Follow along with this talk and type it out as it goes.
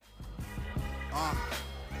Yo,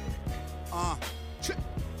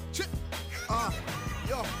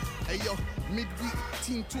 hey yo, midweek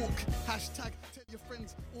team talk, hashtag tell your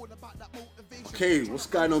friends all about that motivation. Okay, what's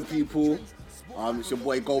going on, people? It's your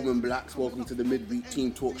boy GoldManBlackz. Welcome to the midweek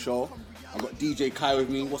team talk show. I've got DJ Kye with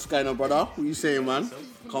me. What's going on, brother? What you saying, man?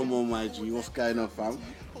 Come on, my G. What's going on, fam?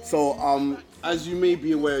 So, as you may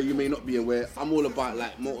be aware, you may not be aware, I'm all about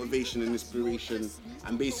like motivation and inspiration,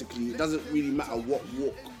 and basically it doesn't really matter what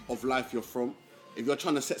walk of life you're from. If you're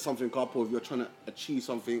trying to set something up or if you're trying to achieve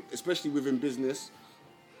something, especially within business,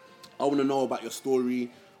 I want to know about your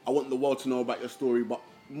story. I want the world to know about your story, but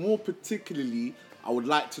more particularly, I would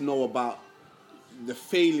like to know about the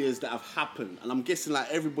failures that have happened. And I'm guessing like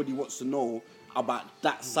everybody wants to know about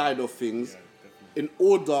that side of things in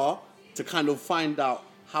order to kind of find out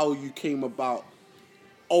how you came about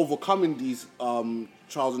overcoming these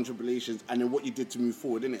trials and tribulations, and then what you did to move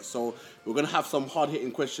forward, innit? So we're going to have some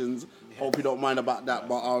hard-hitting questions. Hope you don't mind about that.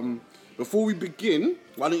 But before we begin,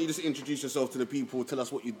 why don't you just introduce yourself to the people, tell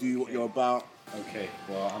us what you do, what you're about. Okay,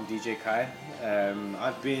 well, I'm DJ Kye.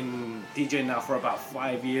 I've been DJing now for about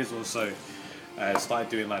 5 years or so. Started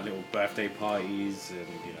doing like little birthday parties and,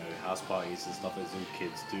 you know, house parties and stuff as all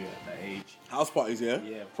kids do at that age. House parties, yeah?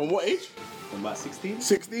 Yeah. From what age? From about 16.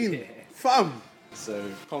 16? Yeah. Fam!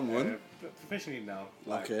 So, Come on. Professionally now,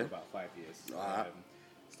 like Okay. for about 5 years. Alright.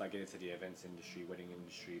 Started getting into the events industry, wedding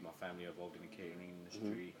industry. My family involved in the catering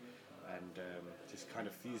industry, and just kind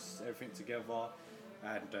of fused everything together,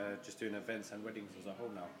 and just doing events and weddings as a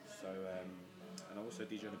whole now. So, and I also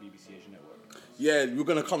DJ on the BBC Asian Network. Yeah, we're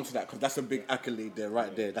going to come to that because that's a big accolade there,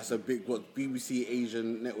 right there. That's a big, BBC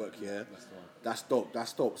Asian Network, yeah? That's the one.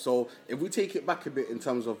 That's dope. So if we take it back a bit in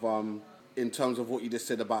terms of what you just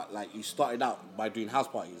said about, like, you started out by doing house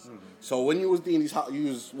parties. Mm-hmm. So when you was doing these, you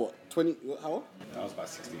was, what, 20, how old? I was about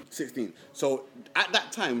 16. 16. So at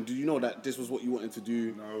that time, did you know that this was what you wanted to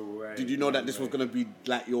do? No way. Did you know that this was going to be,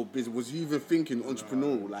 like, your business? Was you even thinking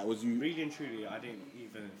entrepreneurial? Like, was you... Really and truly, I didn't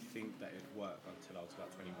even think that it'd work until I was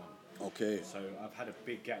about 21. Okay. So I've had a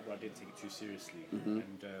big gap where I didn't take it too seriously. Mm-hmm.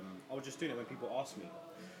 And I was just doing it when people asked me.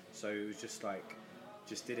 So it was just like,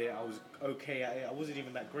 just did it. I was okay at it. I wasn't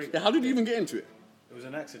even that great. Yeah, how did you even get into it? It was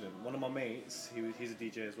an accident. One of my mates, he's a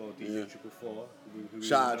DJ as well, DJ 444.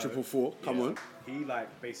 Shout out 444, come on. He like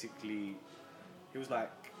basically, he was like,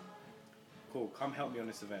 cool, come help me on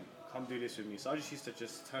this event. Come do this with me. So I just used to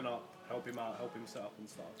just turn up, help him out, help him set up and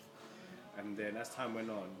stuff. And then as time went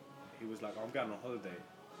on, he was like, I'm going on holiday.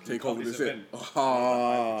 Take over this event.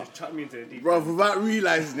 Just chuck me into the deep Bro, end. without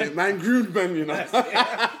realising it, man groomed man, you know.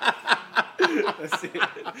 That's it.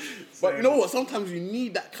 But you know what? Sometimes you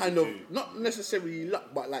need that kind of, not necessarily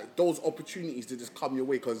luck, but like those opportunities to just come your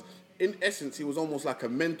way. Because in essence, he was almost like a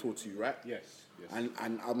mentor to you, right? Yes. And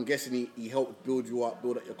I'm guessing he helped build you up,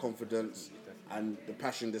 build up your confidence, and the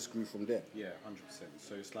passion just grew from there. Yeah, 100%.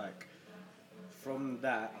 So it's like, from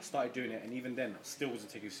that, I started doing it, and even then, I still wasn't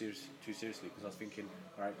taking it too seriously, because I was thinking,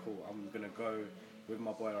 all right, cool, I'm going to go with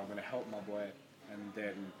my boy, or I'm going to help my boy, and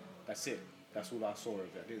then that's it. That's all I saw of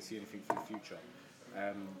it. I didn't see anything for the future.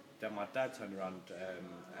 Then my dad turned around,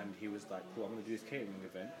 and he was like, cool, I'm going to do this catering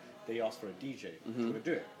event. They asked for a DJ. I'm going to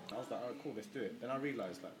do it. And I was like, all right, cool, let's do it. Then I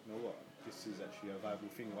realised, like, you know what? This is actually a viable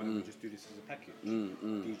thing. Why don't we just do this as a package?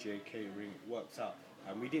 DJ, catering, worked out.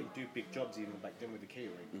 And we didn't do big jobs even back then with the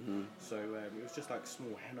catering. So it was just like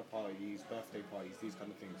small henna parties, birthday parties, these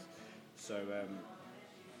kind of things. So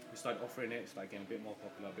we started offering it, started getting a bit more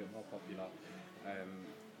popular.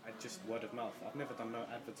 And just word of mouth. I've never done no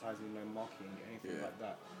advertising, no marketing, anything like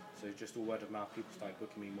that. So just all word of mouth. People started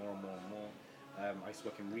booking me more and more and more. I used to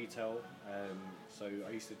work in retail. So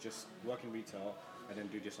I used to just work in retail and then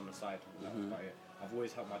do this on the side. And that was about it. I've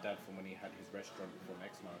always helped my dad from when he had his restaurant for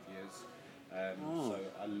X amount of years. So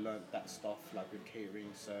I learned that stuff, like with catering,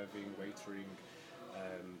 serving, waitering,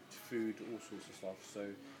 food, all sorts of stuff. So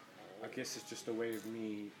I guess it's just a way of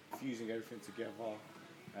me fusing everything together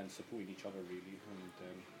and supporting each other, really.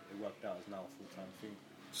 And it worked out as now a full-time thing.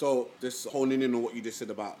 So just honing in on what you just said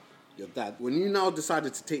about your dad, when you now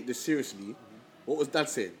decided to take this seriously, what was dad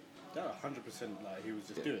saying? Yeah, 100%. Like, he was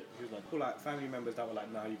just do it. He was like, all like family members that were like,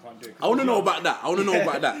 "No, you can't do it." I want to know about that.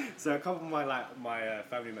 So a couple of my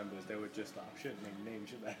family members, they were just like, I shouldn't name names,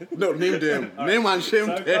 should I? No, name them. Name and shame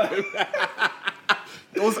them.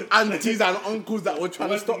 Those aunties and uncles that were trying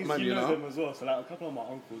to stop, man, you know. them as well. So like a couple of my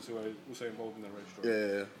uncles who were also involved in the restaurant.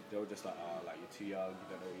 Yeah. They were just like, like you're too young, you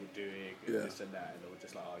don't know what you're doing, and this and that, and they were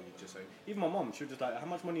just like, you just so. Even my mom, she was just like, how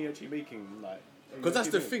much money are you actually making, like? Because that's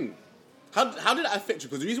the thing. How did that affect you?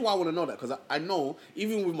 Because the reason why I want to know that, because I know,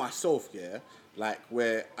 even with myself, yeah, like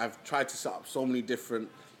where I've tried to set up so many different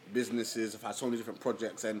businesses, I've had so many different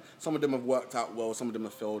projects, and some of them have worked out well, some of them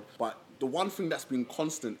have failed. But the one thing that's been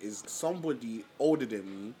constant is somebody older than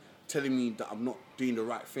me telling me that I'm not doing the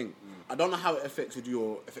right thing. I don't know how it affected you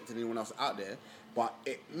or affected anyone else out there, but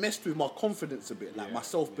it messed with my confidence a bit, like my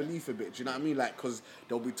self-belief a bit. Do you know what I mean? Like, because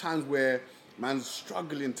there'll be times where man's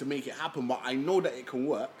struggling to make it happen, but I know that it can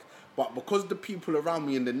work. But because the people around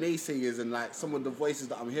me and the naysayers and like some of the voices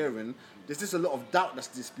that I'm hearing, there's just a lot of doubt that's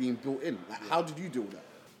just being built in. Like, how did you deal with that?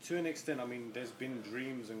 To an extent, I mean, there's been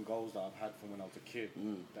dreams and goals that I've had from when I was a kid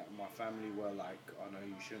that my family were like, oh no,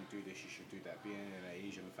 you shouldn't do this, you should do that. Being in an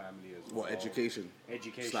Asian family as well. What, education?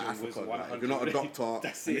 Education it's like Africa, was 100. Like, if you're not a doctor,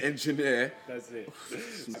 an engineer. That's it.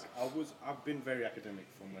 I've been very academic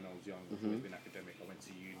from when I was young. I've always been academic. I went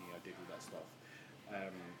to uni, I did all that stuff.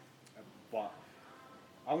 But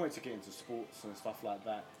I wanted to get into sports and stuff like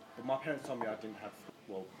that. But my parents told me I didn't have,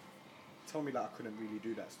 told me that I couldn't really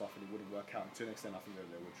do that stuff and it wouldn't work out. And to an extent, I think that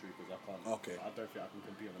they were true because I can't. Okay. I don't think I can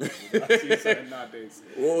compete on the level. I see something nowadays.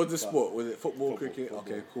 What was the sport? Was it football, cricket?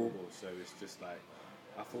 Okay, cool. Football. So it's just like,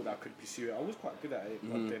 I thought I could pursue it. I was quite good at it,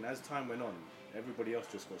 but then as time went on, everybody else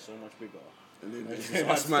just got so much bigger. And then this is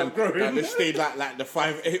us, man. Like, they stayed like the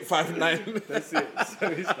 5'8", 5'9". That's it. So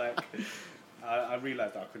it's like, I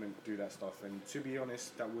realised that I couldn't do that stuff. And to be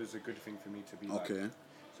honest, that was a good thing for me to be like. Okay.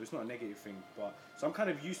 So it's not a negative thing, but so I'm kind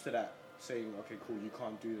of used to that, saying, okay, cool, you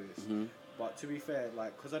can't do this. But to be fair,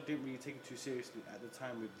 like, because I didn't really take it too seriously at the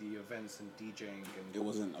time with the events and DJing, and it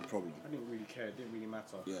wasn't a problem. I didn't really care. It didn't really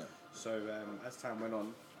matter. Yeah. So as time went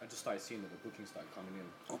on, I just started seeing that the bookings started coming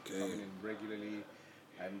in. Coming in regularly,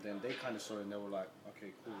 and then they kind of saw it and they were like,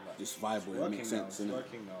 okay, cool, like this viable, it makes sense, it's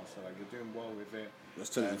working now. So like you're doing well with it. Let's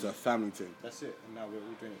turn it into a family thing. That's it. And now we're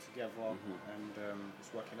all doing it together, and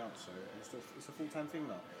it's working out. So it's a full-time thing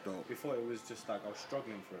now. Dope. Before it was just like I was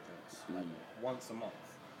struggling for events, like once a month.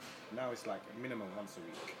 Now it's like a minimum once a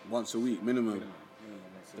week. Once a week, minimum. Minimum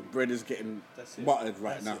once a the week. bread is getting buttered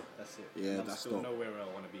right now. That's it. Yeah, and I'm that's still dope. nowhere where I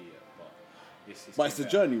want to be yet, but it's the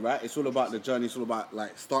journey, right? It's all about the journey. It's all about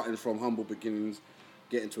like starting from humble beginnings,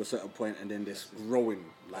 getting to a certain point, and then this growing,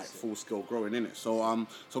 like full scale growing in it. So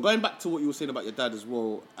so going back to what you were saying about your dad as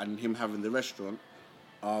well, and him having the restaurant.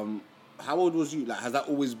 How old was you? Like, has that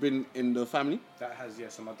always been in the family? That has, yeah.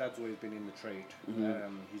 So my dad's always been in the trade.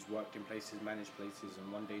 He's worked in places, managed places,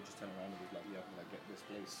 and one day just turned around and was like, "Yeah, I'm gonna get this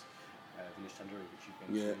place, Village Tandoori," which you've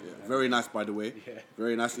been to. Yeah. Very nice, by the way. Yeah.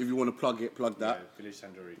 Very nice. If you want to plug it, plug that. Yeah, Village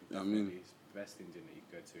Tandoori. I mean, it's the best Indian that you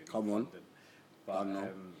can go to. Come on. London.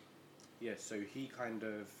 But yeah, so he kind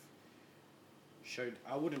of showed.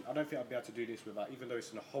 I don't think I'd be able to do this without, even though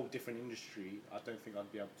it's in a whole different industry. I don't think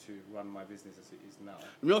I'd be able to run my business as it is now.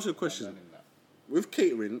 Let me ask you a question. With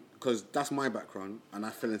catering, because that's my background, and I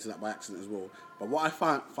fell into that by accident as well. But what I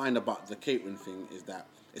find about the catering thing is that,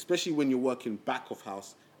 especially when you're working back of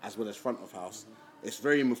house as well as front of house, it's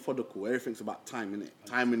very methodical. Everything's about time, innit?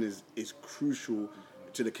 Timing is crucial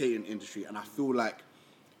to the catering industry, and I feel like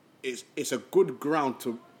it's a good ground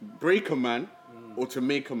to break a man or to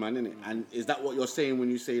make a man, innit? And is that what you're saying when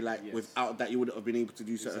you say, like, without that you wouldn't have been able to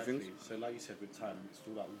do certain things? So like you said, with time, it's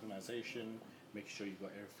all about organisation, making sure you've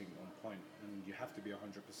got everything on point, and you have to be 100%.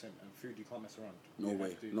 And food, you can't mess around. No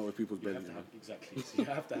way. Not with people's belly. Exactly. So you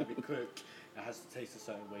have to have it cooked. It has to taste a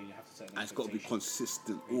certain way. You have to set an expectation. And it's got to be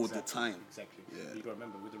consistent all the time. Exactly. Yeah. You got to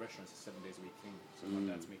remember, with the restaurants, it's 7 days a week thing. So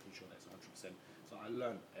my dad's making sure that's 100%. So I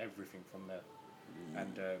learned everything from there.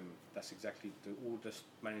 And that's exactly all the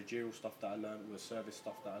managerial stuff that I learned, all the service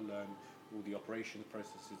stuff that I learned, all the operations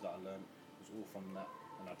processes that I learned was all from that.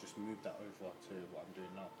 And I just moved that over to what I'm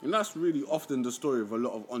doing now. And that's really often the story of a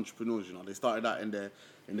lot of entrepreneurs. You know, they started out in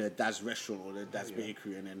their dad's restaurant or their dad's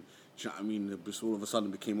bakery, and then, do you know what I mean? Just all of a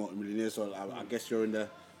sudden became multi-millionaires. So I guess you're in the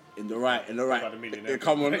right.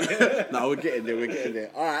 Come on, no, we're getting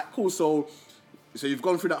there. All right, cool. So you've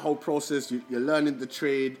gone through that whole process. You're learning the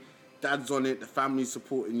trade. Dad's on it. The family's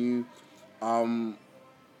supporting you.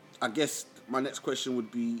 I guess my next question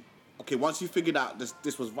would be, okay, once you figured out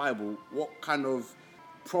this was viable, what kind of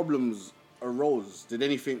problems arose? Did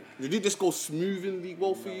it just go smoothly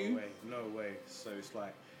well for you? No way. So it's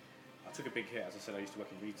like, I took a big hit. As I said, I used to work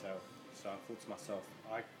in retail. So I thought to myself,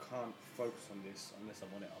 I can't focus on this unless I'm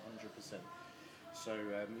on it 100%. So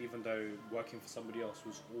even though working for somebody else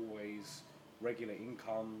was always regular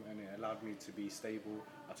income and it allowed me to be stable,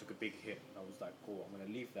 I took a big hit. I was like, cool, I'm going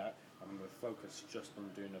to leave that. I'm going to focus just on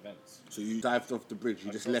doing events. So you dived off the bridge,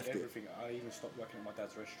 you just left everything. I even stopped working at my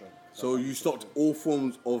dad's restaurant. So you stopped all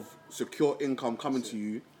forms of secure income coming to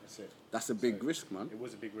you. That's it. That's a big risk, man. It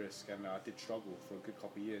was a big risk, and I did struggle for a good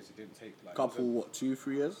couple of years. It didn't take like... 2,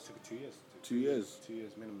 3 years? It took 2 years. 2 years? 2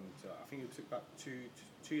 years minimum. So I think it took about 2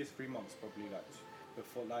 years, 3 months probably, like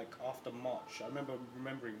before, like after March. I remember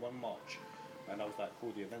remembering one March, and I was like,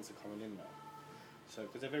 cool, the events are coming in now. So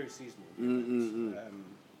because they're very seasonal.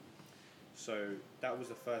 So that was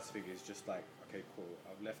the first thing. Is just like, okay, cool.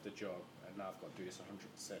 I've left the job, and now I've got to do this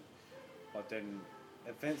 100%. But then,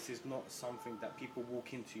 events is not something that people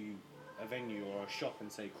walk into a venue or a shop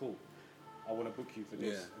and say, cool, I want to book you for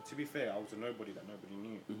this. Yeah. And to be fair, I was a nobody that nobody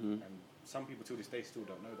knew. And some people till this day still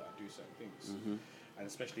don't know that I do certain things. And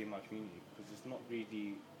especially in my community, because it's not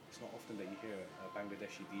often that you hear a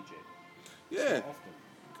Bangladeshi DJ. Yeah. It's not often.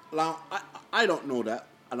 Like, I don't know that,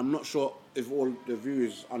 and I'm not sure if all the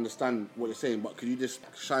viewers understand what you're saying, but could you just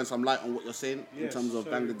shine some light on what you're saying in terms of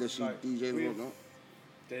Bangladeshi like, DJs and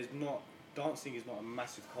whatnot? Dancing is not a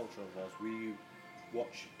massive culture of ours. We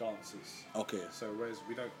watch dances. Okay. So whereas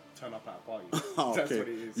we don't turn up at a party. Oh, That's okay. what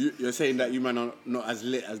it is. You're saying that you man are not as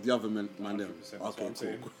lit as the other men, them. 100%, that's Okay, what I'm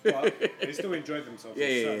saying. cool. But they still enjoy themselves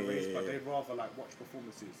in certain ways, yeah, but yeah. they'd rather like watch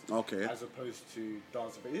performances Okay. as opposed to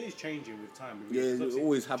dancing. But it is changing with time. Yeah, it Obviously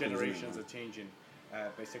always happens, isn't it, Generations man? are changing,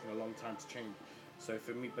 but it's taken a long time to change. So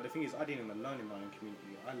for me, but the thing is, I didn't even learn in my own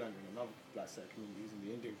community. I learned in another black set of communities, in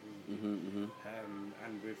the Indian community,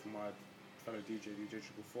 and with my fellow DJ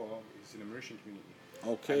 4, it's in the Mauritian community.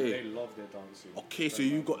 Okay. And they love their dancing. Okay, so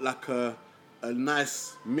you got like a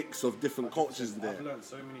nice mix of different cultures there. I've learned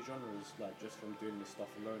so many genres, like just from doing this stuff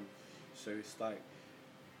alone. So it's like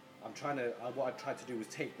what I tried to do was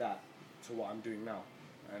take that to what I'm doing now,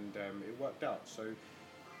 and it worked out. So,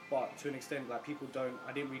 but to an extent, like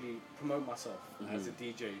I didn't really promote myself as a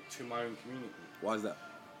DJ to my own community. Why is that?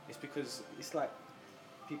 It's because it's like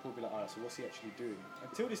people will be like, alright, so what's he actually doing?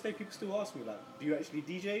 Until this day, people still ask me like, do you actually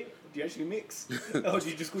DJ? Do you actually mix? Or do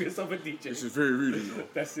you just call yourself a DJ? This is very rude, you know.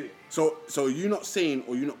 That's it. So you're not saying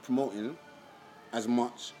or you're not promoting as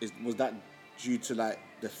much. Was that due to like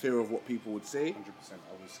the fear of what people would say? 100%.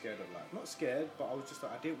 I was scared of like, not scared, but I was just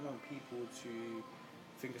like, I didn't want people to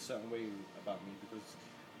think a certain way about me, because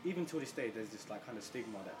even till this day, there's this like kind of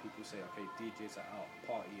stigma that people say, okay, DJs are out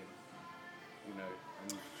partying, you know,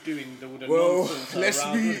 and doing all the nonsense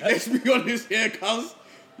around. let's be honest here, cuz.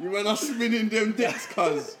 You men are spinning them decks,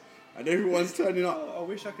 cuz. And everyone's turning up. I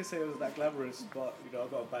wish I could say it was that glamorous, but you know,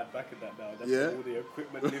 I've got a bad back of that now. That's Yeah. all the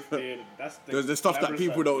equipment lifted. That's There's the stuff that glamorous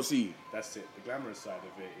people side. don't see. That's it. The glamorous side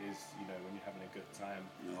of it is, you know, when you're having a good time,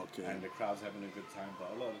 Okay. and the crowd's having a good time.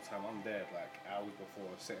 But a lot of the time, I'm there like hours before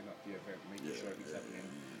setting up the event, making sure everything's happening.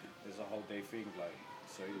 There's a whole day thing, like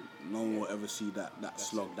so. No one will ever see that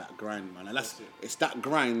slog, it. that grind, man. And That's it. it's that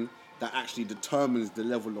grind that actually determines the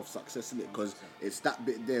level of success in it, because it's that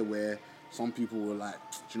bit there where some people were like,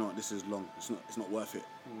 do you know what, this is long. It's not worth it.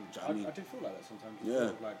 Do you know what I mean? I did feel like that sometimes.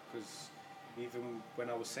 Yeah. Like, because even when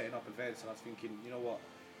I was setting up events, and I was thinking, you know what,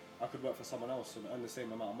 I could work for someone else and earn the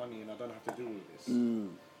same amount of money, and I don't have to do all this.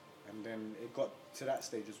 And then it got to that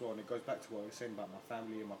stage as well, and it goes back to what I was saying about my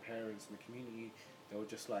family and my parents and the community. They were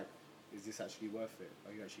just like, is this actually worth it?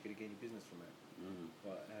 Are you actually going to gain any business from it?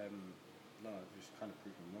 But no, I've just kind of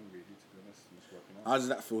proved them wrong, really, to be honest, and it's working out. How does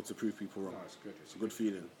that feel to prove people wrong? No, it's good. It's a good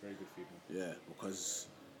feeling. Very good feeling. Yeah, because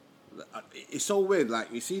it's so weird.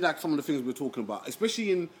 Like, you see, like some of the things we're talking about,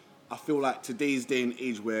 especially in, I feel like today's day and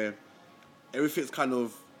age where everything's kind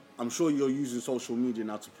of, I'm sure you're using social media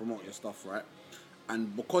now to promote your stuff, right?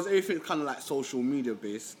 And because everything's kind of like social media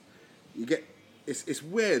based, you get, it's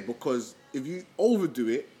weird, because if you overdo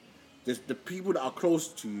it, there's the people that are close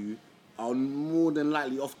to you are more than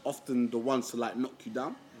likely often the ones to like knock you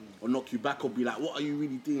down or knock you back, or be like, what are you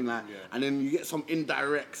really doing? Like, and then you get some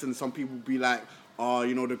indirects, and some people be like, oh,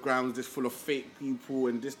 you know, the ground's just full of fake people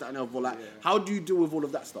and this, that, and the other. Like, how do you deal with all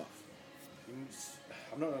of that stuff?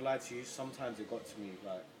 I'm not gonna lie to you. Sometimes it got to me,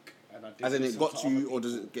 like, and I did. As in, it listen got to to you, other or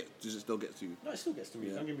does people. it still get to you? No, it still gets to me.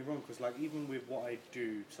 Don't get me wrong, because like even with what I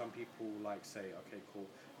do, some people like say, okay, cool,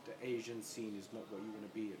 the Asian scene is not what you want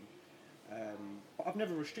to be in. But I've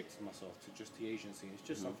never restricted myself to just the Asian scene. It's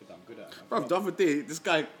just something that I'm good at. Bro, the other day, this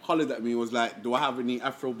guy hollered at me, was like, do I have any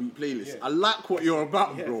Afrobeat playlists? Yeah. I like what you're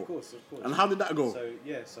about, bro. Of course. And how did that go?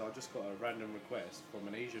 So I just got a random request from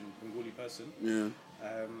an Asian Bengali person. Yeah.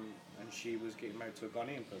 And she was getting married to a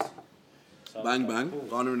Ghanaian person. So I Bang, was like, bang. cool.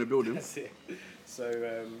 Ghana in the building. That's it.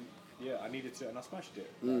 So I needed to, and I smashed it.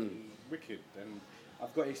 Like, it was wicked. And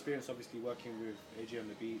I've got experience, obviously, working with AJ on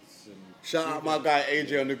the beats. And Shout out my guy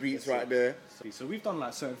AJ on the beats right there. So we've done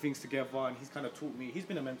like certain things together, and he's kind of taught me. He's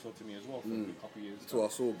been a mentor to me as well for a good couple of years. That's what I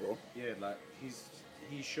saw, bro. Yeah, like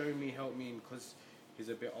he's shown me, helped me, because he's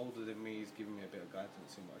a bit older than me. He's given me a bit of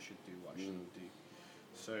guidance in what I should do, what I shouldn't do.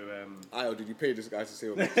 So. Or did you pay this guy to say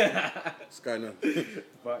all that? This guy no.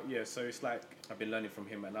 But yeah, so it's like I've been learning from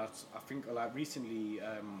him, and I think like recently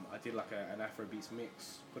I did like an Afrobeats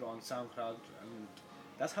mix, put it on SoundCloud, and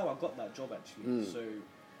that's how I got that job actually. So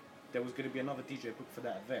there was going to be another DJ booked for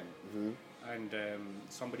that event, and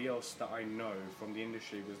somebody else that I know from the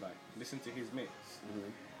industry was like, listen to his mix,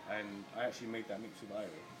 and I actually made that mix with Io.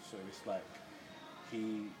 So it's like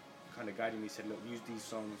he kind of guided me, said, look, use these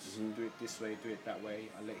songs, do it this way, do it that way.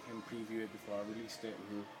 I let him preview it before I released it,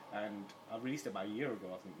 and I released it about a year ago,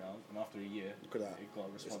 I think now, and after a year, it got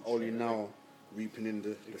a response. It's only now reaping in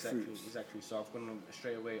the fruits. Exactly. So I've gone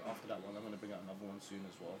straight away after that one. I'm going to bring out another one soon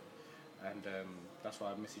as well, and that's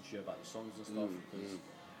why I messaged you about the songs and stuff, because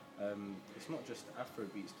it's not just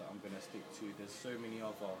Afrobeats that I'm going to stick to. There's so many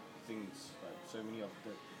other things, like so many of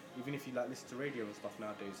the. Even if you like listen to radio and stuff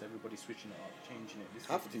nowadays, everybody's switching it up, changing it.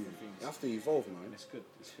 You have to evolve, man. And it's good.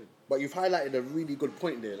 But you've highlighted a really good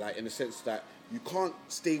point there, like in the sense that you can't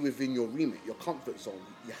stay within your remit, your comfort zone.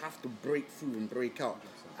 You have to break through and break out.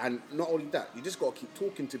 And not only that, you just got to keep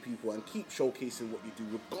talking to people and keep showcasing what you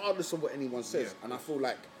do, regardless of what anyone says. Yeah. And I feel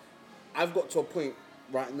like I've got to a point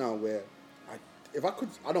right now where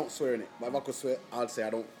I don't swear in it, but if I could swear, I'd say I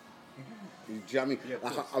don't. Do you know what I mean? Yeah,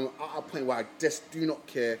 like I'm at a point where I just do not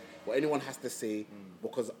care what anyone has to say,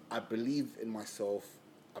 because I believe in myself,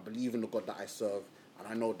 I believe in the God that I serve, and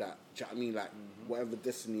I know that, do you know what I mean? Like, whatever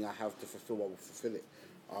destiny I have to fulfill, I will fulfill it.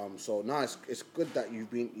 So now it's good that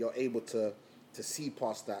you're able to see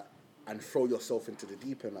past that and throw yourself into the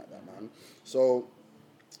deep end like that, man. So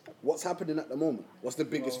what's happening at the moment? What's the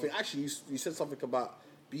biggest thing? Actually, you said something about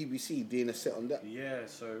BBC doing a set on that. Yeah,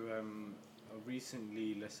 so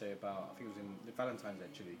recently, let's say about, I think it was in Valentine's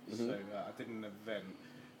actually. So I did an event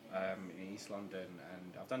in East London,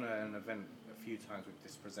 and I've done an event a few times with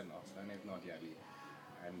this presenter, so her name's Nadia Ali,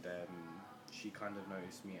 and she kind of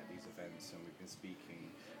noticed me at these events, and we've been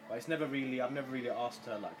speaking. But I've never really asked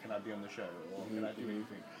her like, can I be on the show or can I do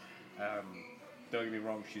anything? Don't get me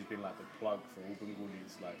wrong, she's been like the plug for all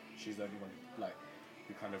Bengalis. Like, she's the only one like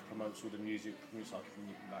who kind of promotes all the music, promotes our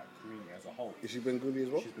community as a whole. Is she Bengali as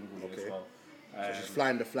well? She's Bengali as well. So she's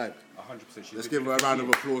flying the flag. 100%. Let's give her a round of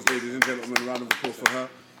applause, ladies and gentlemen. A round of applause for her.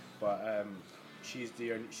 But she's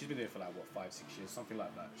been doing it for like 5-6 years, something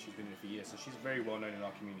like that. She's been doing it for years, so she's very well known in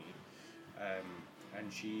our community.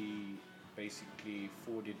 And she basically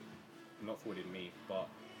not forwarded me, but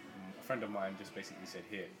a friend of mine just basically said,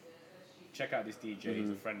 here, check out this DJ. He's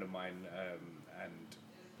a friend of mine, and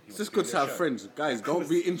it's just good to have friends, guys. Don't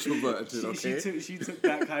be introverted, okay? She took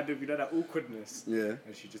that kind of, that awkwardness, and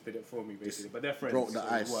she just did it for me, basically. But they're friends, broke the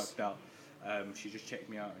ice. It worked out. She just checked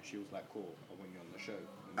me out, and she was like, cool, I want you on the show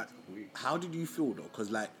in the next couple of weeks. How did you feel, though? Because,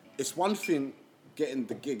 like, it's one thing getting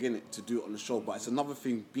the gig in it to do it on the show, but it's another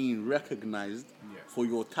thing being recognised for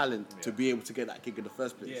your talent to be able to get that gig in the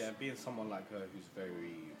first place. Yeah, being someone like her who's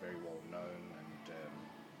very, very well known, and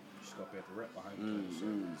she's got a bit of a rep behind her, so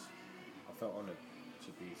I felt honoured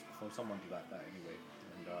to be from someone like that anyway,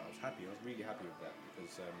 and I was happy. I was really happy with that,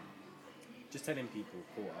 because just telling people,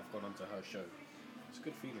 cool, I've gone onto her show, it's a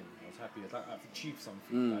good feeling. I was happy. It's like I've achieved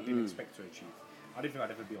something that I didn't expect to achieve. I didn't think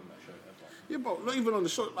I'd ever be on that show ever. Yeah, but not even on the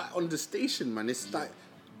show, like on the station, man. It's like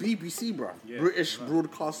BBC, bruv. British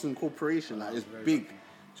Broadcasting Corporation, like it's big. Do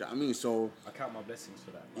you know what I mean? So I count my blessings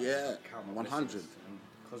for that. Yeah, I count my 100. blessings. And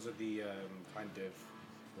because of the kind of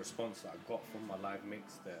response that I got from my live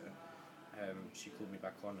mix there, she called me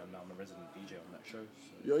back on, and now I'm a resident DJ on that show.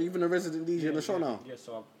 So you're even a resident DJ on the show now? Yeah,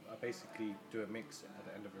 so I basically do a mix at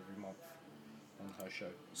the end of every month on her show.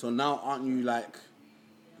 So now aren't you like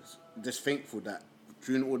just thankful that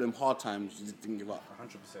during all them hard times you just didn't give up?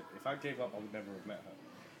 100%. If I gave up, I would never have met her.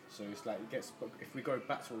 So it's like, if we go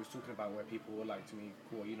back to what we was talking about, where people were like to me,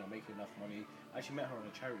 cool, you're not making enough money. I actually met her on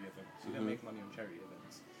a charity event. So you don't make money on charity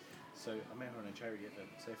events. So I met her on a charity event.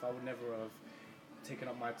 So if I would never have taken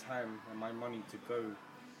up my time and my money to go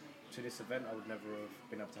to this event, I would never have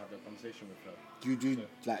been able to have that conversation with her. Do you do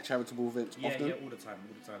like charitable events often? Yeah, all the time.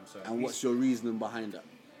 So and what's your reasoning behind that?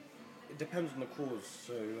 It depends on the cause.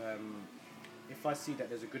 So if I see that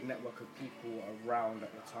there's a good network of people around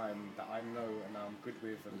at the time that I know and I'm good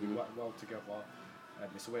with, and we work well together,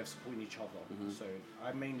 it's a way of supporting each other. So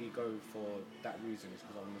I mainly go for that reason, is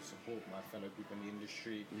because I want to support my fellow people in the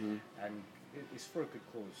industry, and it's for a good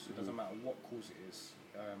cause. It doesn't matter what cause it is,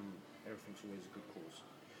 everything's always a good cause.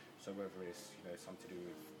 So whether it's something to do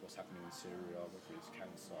with what's happening in Syria, whether it's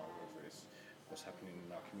cancer, whether it's what's happening in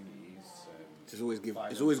our communities. It's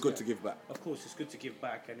always good to give back. Of course, it's good to give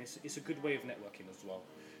back, and it's a good way of networking as well.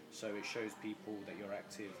 So it shows people that you're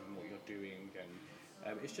active and what you're doing,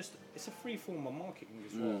 and it's a free form of marketing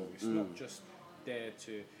as well. It's not just there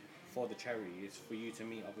for the charity. It's for you to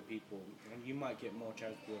meet other people, and you might get more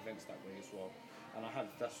charitable events that way as well. And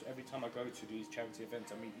that's every time I go to these charity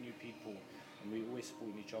events, I meet new people, and we always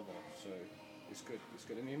supporting each other. So it's good. It's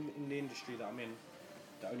good. And in the industry that I'm in,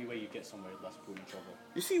 the only way you get somewhere is by supporting each other.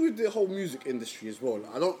 You see, with the whole music industry as well,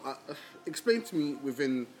 explain to me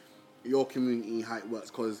within your community how it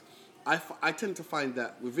works, because I tend to find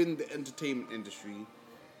that within the entertainment industry,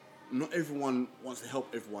 not everyone wants to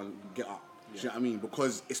help everyone get up. Do you know what I mean?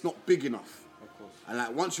 Because it's not big enough. Of course. And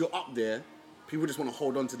like once you're up there, people just want to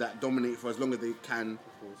hold on to that, dominate for as long as they can.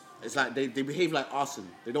 Of course. It's like they behave like arson.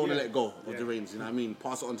 They don't want to let go of Yeah. the reins, you know what I mean?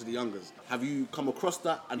 Pass it on to the youngers. Have you come across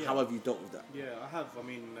that, and how have you dealt with that? Yeah, I have. I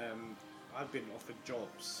mean, I've been offered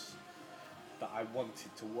jobs that I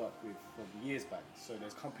wanted to work with from years back. So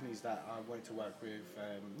there's companies that I wanted to work with,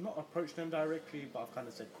 not approached them directly, but I've kind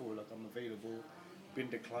of said, cool, look, I'm available, been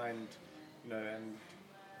declined, you know, and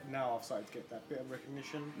now I've started to get that bit of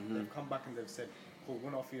recognition. They've come back and they've said, cool, we're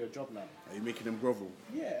going to offer you a job now. Are you making them grovel?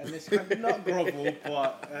 Yeah, and it's kind of not grovel,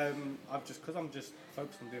 but because I'm just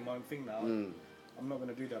focused on doing my own thing now, I'm not going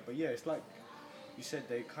to do that. But yeah, it's like you said,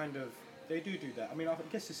 they do that. I mean, I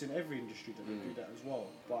guess it's in every industry that they do that as well.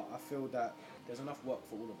 But I feel that there's enough work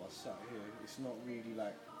for all of us out here. It's not really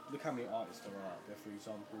like, look how many artists there are out there, for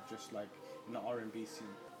example, just like in the R&B scene,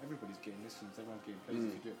 everybody's getting listens, everyone's getting plays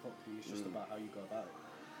if you do it properly. It's just about how you go about it.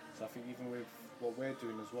 So I think even with what we're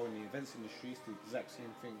doing as well in the events industry, it's the exact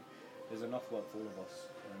same thing. There's enough work for all of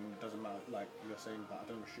us. And it doesn't matter, like you're saying, that I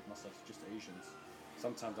don't restrict myself to just Asians.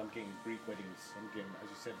 Sometimes I'm getting Greek weddings, I'm getting, as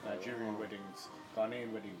you said, Nigerian weddings,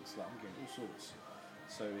 Ghanaian weddings, like I'm getting all sorts.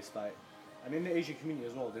 So it's like, and in the Asian community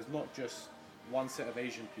as well, there's not just one set of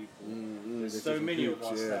Asian people. There's so many groups,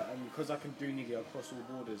 of us that, and because I can do nigga across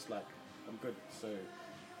all borders, like I'm good. So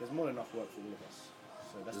there's more than enough work for all of us.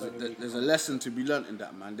 So that's the only way There's a lesson to be learnt in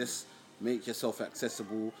that, man. Just make yourself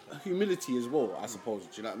accessible. Humility as well, I suppose. Do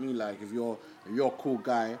you know what I mean? Like if you're a cool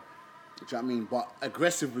guy, do you know what I mean? But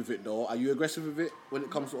aggressive with it though. Are you aggressive with it when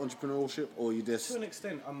it comes to entrepreneurship, or you just? To an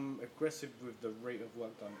extent, I'm aggressive with the rate of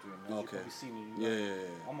work that I'm doing. As you've probably seen,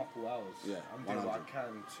 I'm up all hours. Yeah, I'm doing what I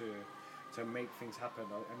can to make things happen.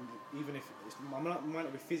 And even if I might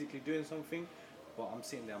not be physically doing something, but I'm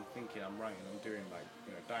sitting there, I'm thinking, I'm writing, I'm doing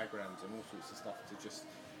like diagrams and all sorts of stuff to just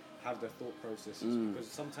have the thought processes. Because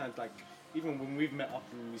sometimes, like even when we've met up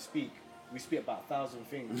and we speak about 1,000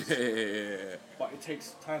 things. But it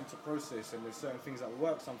takes time to process, and there's certain things that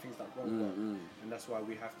work, some things that won't work, and that's why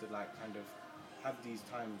we have to like kind of have these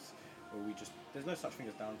times where we just there's no such thing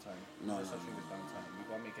as downtime. No such thing as downtime. We've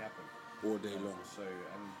got to make it happen all day long. So,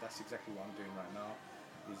 and that's exactly what I'm doing right now.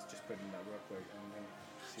 Is just putting in that work rate and then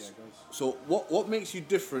see how it goes. So what makes you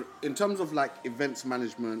different in terms of like events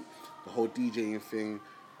management, the whole DJing thing?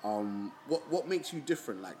 What makes you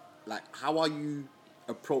different? Like how are you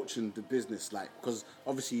approaching the business? Like, because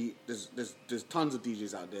obviously there's tons of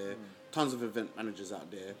DJs out there, tons of event managers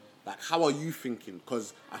out there. Like, how are you thinking?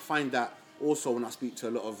 Because I find that also when I speak to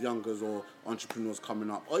a lot of youngers or entrepreneurs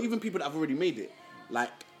coming up, or even people that have already made it,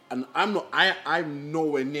 like, and I'm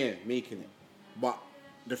nowhere near making it, but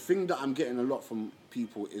the thing that I'm getting a lot from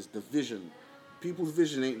people is the vision. People's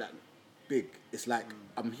vision ain't that big. It's like,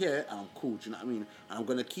 I'm here and I'm cool, do you know what I mean? And I'm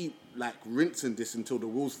gonna keep like rinsing this until the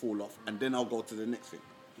wheels fall off, and then I'll go to the next thing.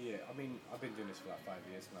 Yeah, I mean, I've been doing this for like 5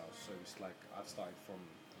 years now, so it's like I've started from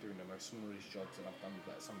doing the most smallest jobs, and I've done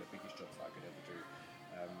like some of the biggest jobs that I could ever do.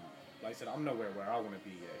 Like I said, I'm nowhere where I want to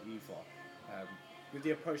be either. With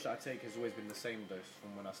the approach that I take has always been the same though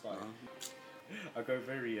from when I started. I go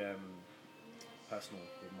very personal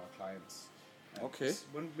with my clients. Okay.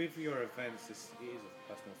 With your events, it is a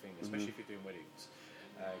personal thing, especially if you're doing weddings,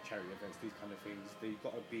 charity events, these kind of things. They've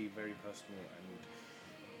got to be very personal, and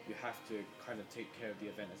you have to kind of take care of the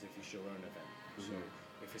event as if it's your own event. So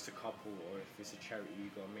if it's a couple or if it's a charity, you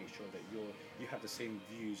got to make sure that you have the same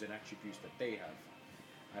views and attributes that they have.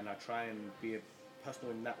 And I try and be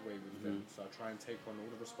personal in that way with them. So I try and take on all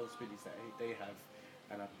the responsibilities that they have,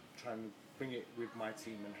 and I try and bring it with my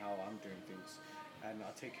team and how I'm doing things. And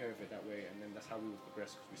I take care of it that way, and then that's how we will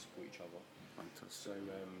progress because we support each other. Fantastic. So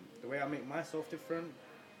the way I make myself different,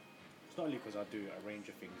 it's not only because I do a range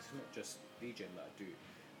of things. It's not just DJing that I do.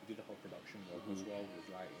 I do the whole production work as well, with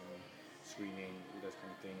lighting, screening, all those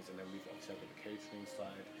kind of things. And then we've obviously got the catering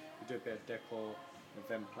side. We do a bit of decor,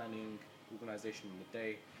 event planning, organisation in the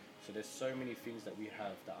day. So there's so many things that we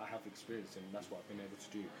have that I have experience in, and that's what I've been able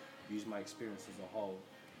to do. Use my experience as a whole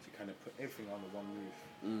to kind of put everything under one roof.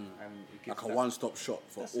 And it gives like a one-stop shop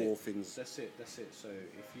for all things. That's it. So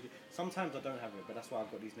if you sometimes I don't have it, but that's why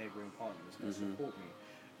I've got these neighbouring partners that support me,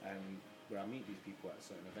 and where I meet these people at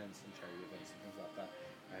certain events and charity events and things like that.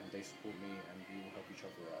 and they support me, and we will help each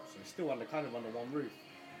other out. So it's still under one roof,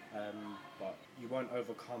 but you won't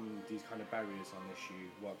overcome these kind of barriers unless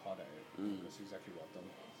you work hard at it. That's exactly what I've done.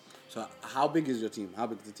 So how big is your team? How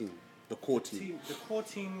big is the team? The core team? The core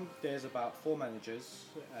team, there's about 4 managers,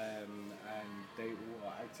 and they all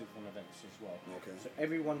are active on events as well. Okay. So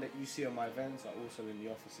everyone that you see on my events are also in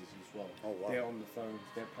the offices as well. Oh, wow. They're on the phones,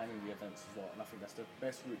 they're planning the events as well. And I think that's the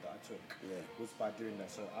best route that I took, was by doing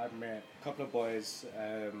that. So I met a couple of boys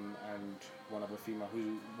and one other female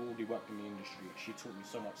who already worked in the industry. She taught me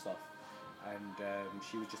so much stuff, and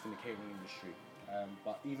she was just in the catering industry.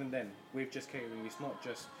 But even then, with just catering, it's not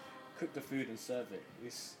just cook the food and serve it.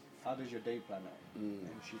 It's how does your day plan out?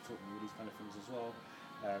 And she taught me all these kind of things as well.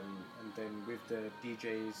 And then with the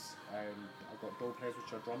DJs, I've got dole players,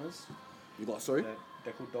 which are drummers. You got, sorry?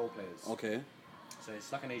 They're called dole players. Okay. So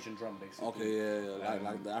it's like an Asian drum, basically. Okay, yeah.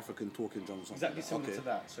 Like the African talking drum or something. Exactly similar okay. to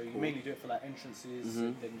that. So you mainly do it for like entrances,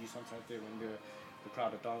 and then you sometimes do it when the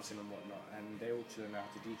crowd are dancing and whatnot, and they all know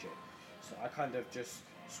how to DJ. So I kind of just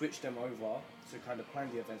switch them over to kind of plan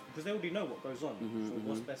the events because they already know what goes on. So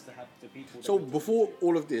what's best to have the people. So before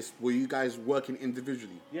all of this, were you guys working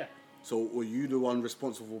individually? Yeah. So were you the one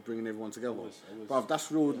responsible for bringing everyone together? I was. Bruv,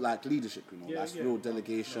 that's real like leadership, you know. Yeah, that's real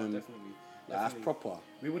delegation. No, definitely. That's proper.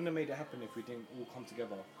 We wouldn't have made it happen if we didn't all come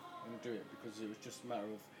together and do it, because it was just a matter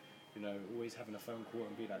of, you know, always having a phone call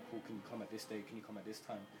and be like, cool, can you come at this day? Can you come at this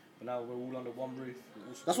time? But now we're all under one roof.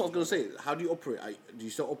 That's what I was going to say. How do you operate? Do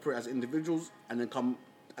you still operate as individuals and then come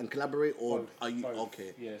and collaborate, or both, are you both.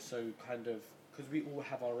 okay? Yeah, so kind of because we all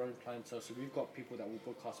have our own clientele, so we've got people that will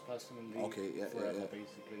book us personally forever,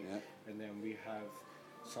 basically, and then we have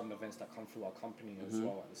some events that come through our company as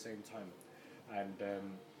well at the same time, and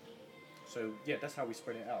so yeah, that's how we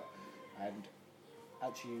spread it out. And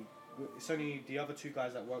actually, it's only the other 2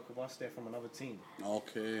 guys that work with us. They're from another team.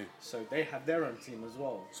 Okay. So they have their own team as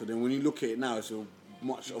well. So then, when you look at it now, it's a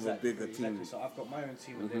much of a bigger team. Exactly. So I've got my own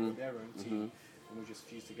team and they've got their own team, and we just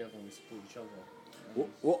fuse together and we support each other.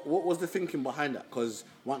 What was the thinking behind that? Because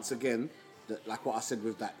once again, like what I said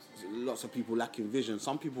with that, lots of people lacking vision.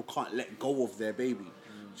 Some people can't let go of their baby.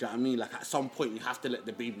 Do you know what I mean? Like at some point, you have to let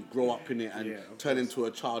the baby grow up in it and turn into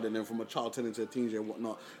a child, and then from a child turn into a teenager and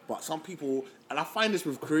whatnot. But some people, and I find this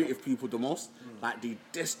with creative people the most, like they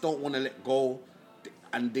just don't want to let go,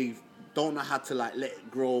 and they don't know how to like let it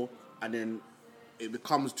grow, and then it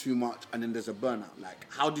becomes too much, and then there's a burnout. Like,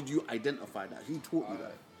 how did you identify that? Who taught you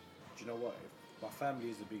that? Do you know what? My family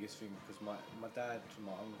is the biggest thing, because my dad,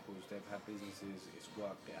 my uncles, they've had businesses, it's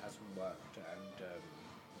worked, it hasn't worked, and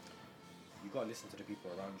you got to listen to the people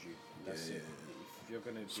around you. That's it. If you're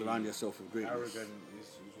going to surround yourself with greatness. Arrogant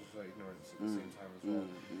is also ignorance at the same time as well.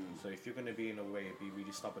 So if you're going to be in a way, be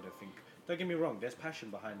really stubborn and think, don't get me wrong, there's passion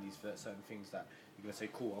behind these certain things that you're going to say,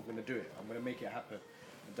 cool, I'm going to do it, I'm going to make it happen.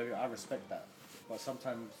 And I respect that. But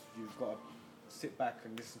sometimes you've got to sit back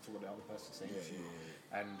and listen to what the other person's saying to you.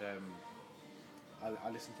 And I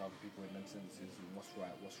listen to other people in them sentences and what's right,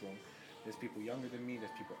 what's wrong. There's people younger than me,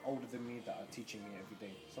 there's people older than me that are teaching me every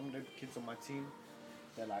day. Some of the kids on my team,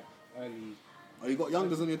 they're like early. Oh, you got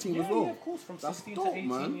youngers on your team as well? Yeah, of course, from That's 16 dope, to 18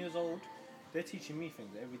 man. years old. They're teaching me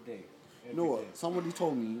things every day. You know what? Somebody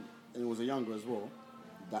told me, and it was a younger as well,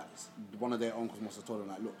 that one of their uncles must have told them,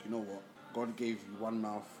 like, look, you know what? God gave you 1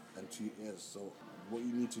 mouth and 2 ears, so what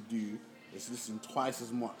you need to do is listen twice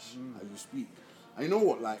as much as you speak. And you know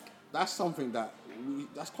what? Like, that's something that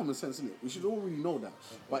that's common sense, isn't it? We should already know that.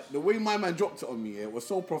 But the way my man dropped it on me, it was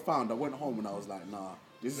so profound. I went home and I was like, nah,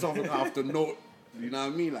 this is something I have to know. You know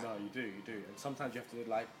what I mean? Like, no, you do. And sometimes you have to,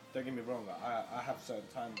 like, don't get me wrong, I have certain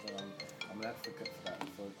times when I'm an advocate for that,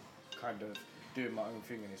 for kind of doing my own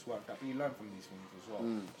thing, and it's worked out. But you learn from these things as well.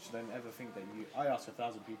 So don't ever think that I ask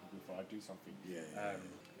 1,000 people before I do something.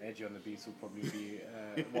 Edgy on the Beats will probably be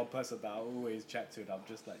one person that I always chat to, and I'm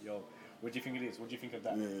just like, yo, what do you think of this? What do you think of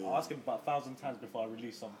that? I'll ask him about 1,000 times before I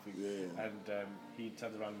release something. And he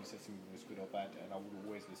turns around and says to me if it's good or bad, and I will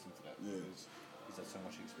always listen to that because he's had so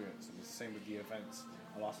much experience. And it's the same with the events.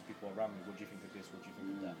 I'll ask the people around me, what do you think of this? What do you think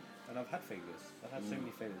of that? And I've had failures. I've had so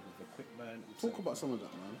many failures with equipment. talk about some of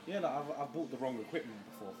that, man. Yeah, like I've bought the wrong equipment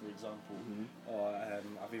before, for example. Or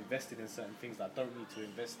I've invested in certain things that I don't need to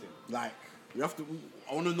invest in. Like, you have to.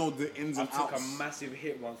 I want to know the ins and I took outs. a massive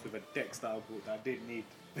hit once with a decks that I bought that I didn't need.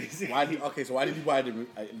 Basically. So why did you buy them?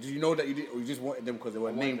 Do you know that you did, or you just wanted them because they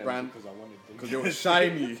were name brand? Because I wanted them. Because they were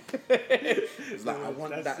shiny. It's like, I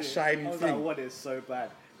want that shiny I was thing. like, I want it so bad,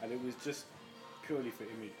 and it was just purely for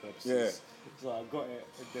image purposes. So I got it,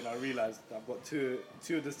 and then I realised I've got two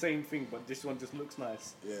of the same thing, but this one just looks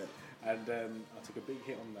nice. And I took a big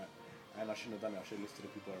hit on that. and I shouldn't have done it. I should have listened to the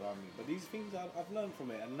people around me. But these things I've learned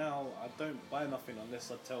from it, and now I don't buy nothing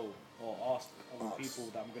unless I tell or ask other people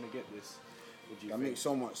that I'm gonna get this. What do you think? Makes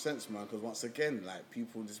so much sense, man. Because once again, like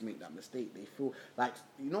people just make that mistake. They feel like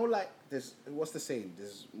like there's what's the saying?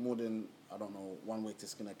 There's more than one way to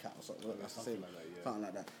skin a cat or something. That's the saying. Like that, yeah. Something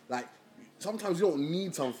like that. Like sometimes you don't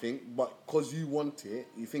need something, but because you want it,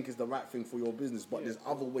 you think it's the right thing for your business. But there's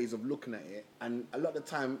other ways of looking at it, and a lot of the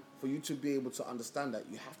time, for you to be able to understand that,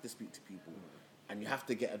 you have to speak to people, and you have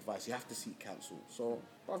to get advice. You have to seek counsel. So,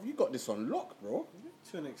 bruv, you got this on lock, bro.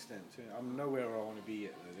 To an extent, I'm nowhere where I want to be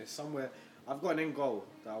yet. There's somewhere. I've got an end goal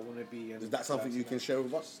that I want to be. And is that something you can share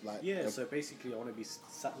with us? Like, so basically, I want to be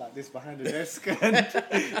sat like this behind the desk and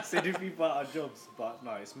sending people out of jobs. But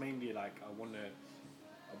no, it's mainly like I want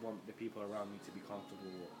the people around me to be comfortable.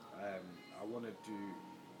 I want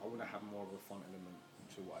to have more of a fun element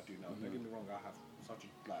to what I do now. Don't get me wrong, I have such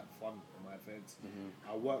fun in my events.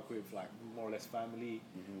 I work with more or less family.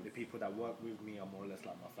 The people that work with me are more or less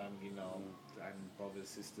like my family now, and brothers,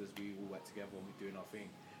 sisters. We all work together and we're doing our thing.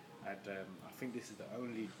 And I think this is the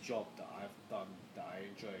only job that I've done that I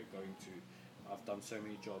enjoy going to. I've done so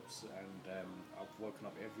many jobs, and I've woken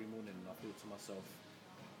up every morning and I thought to myself,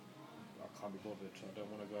 I can't be bothered, I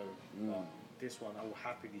don't want to go. But this one, I will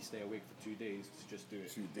happily stay awake for 2 days to just do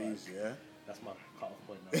it. 2 days, yeah. That's my cut-off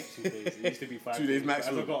point now. 2 days. It used to be 5 2 days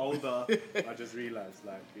maximum. As I got older, I just realised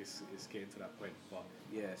it's getting to that point. But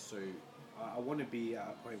yeah, so I want to be at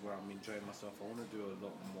a point where I'm enjoying myself. I want to do a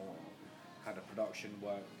lot more kind of production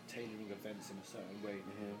work, tailoring events in a certain way.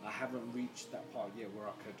 I haven't reached that part yet where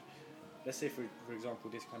I could, let's say for example,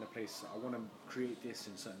 this kind of place, I want to create this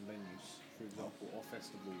in certain venues, for example, or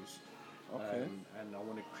festivals. And I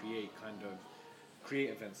want to create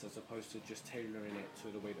events as opposed to just tailoring it to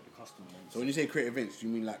the way that the customer wants. So when you say create events, do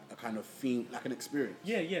you mean like a kind of theme, like an experience?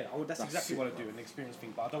 Yeah. That's exactly what I do, an experience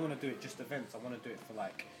thing. But I don't want to do it just events. I want to do it for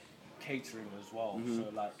catering as well. So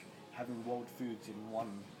having world foods in one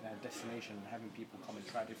destination, and having people come and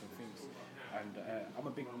try different things. And I'm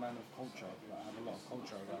a big man of culture. I have a lot of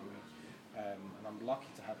culture around me, and I'm lucky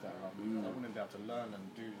to have that around me. I want to be able to learn and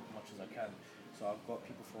do as much as I can. So I've got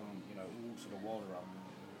people from all sorts of the world around me.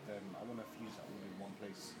 I want to fuse that all in one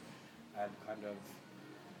place and kind of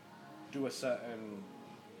do a certain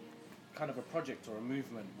kind of a project or a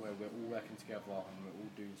movement where we're all working together and we're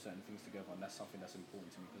all doing certain things together. And that's something that's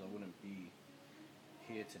important to me, because I wouldn't be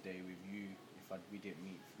here today with you if we didn't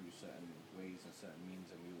meet through certain ways and certain means,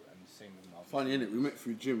 and same with my funny, innit? We met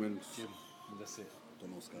through gym and that's it. I don't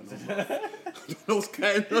know what's going on. I don't know what's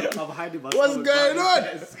going on. I'm hiding my What's going on?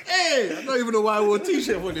 Hey, I don't even know why I wore a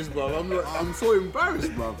t-shirt for this, bro. I'm so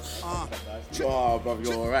embarrassed, bro. Bro,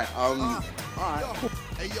 you're alright. Alright.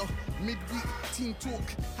 Hey yo, midweek team talk,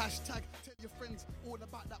 hashtag tell your friends all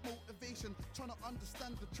about that motivation, trying to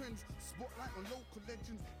understand the trends, spotlight on local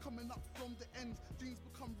legends, coming up from the ends, dreams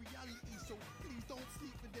become reality, so please don't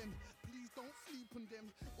sleep with them, please don't sleep on them,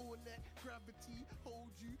 or let gravity hold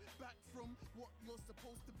you back from what you're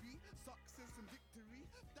supposed to be.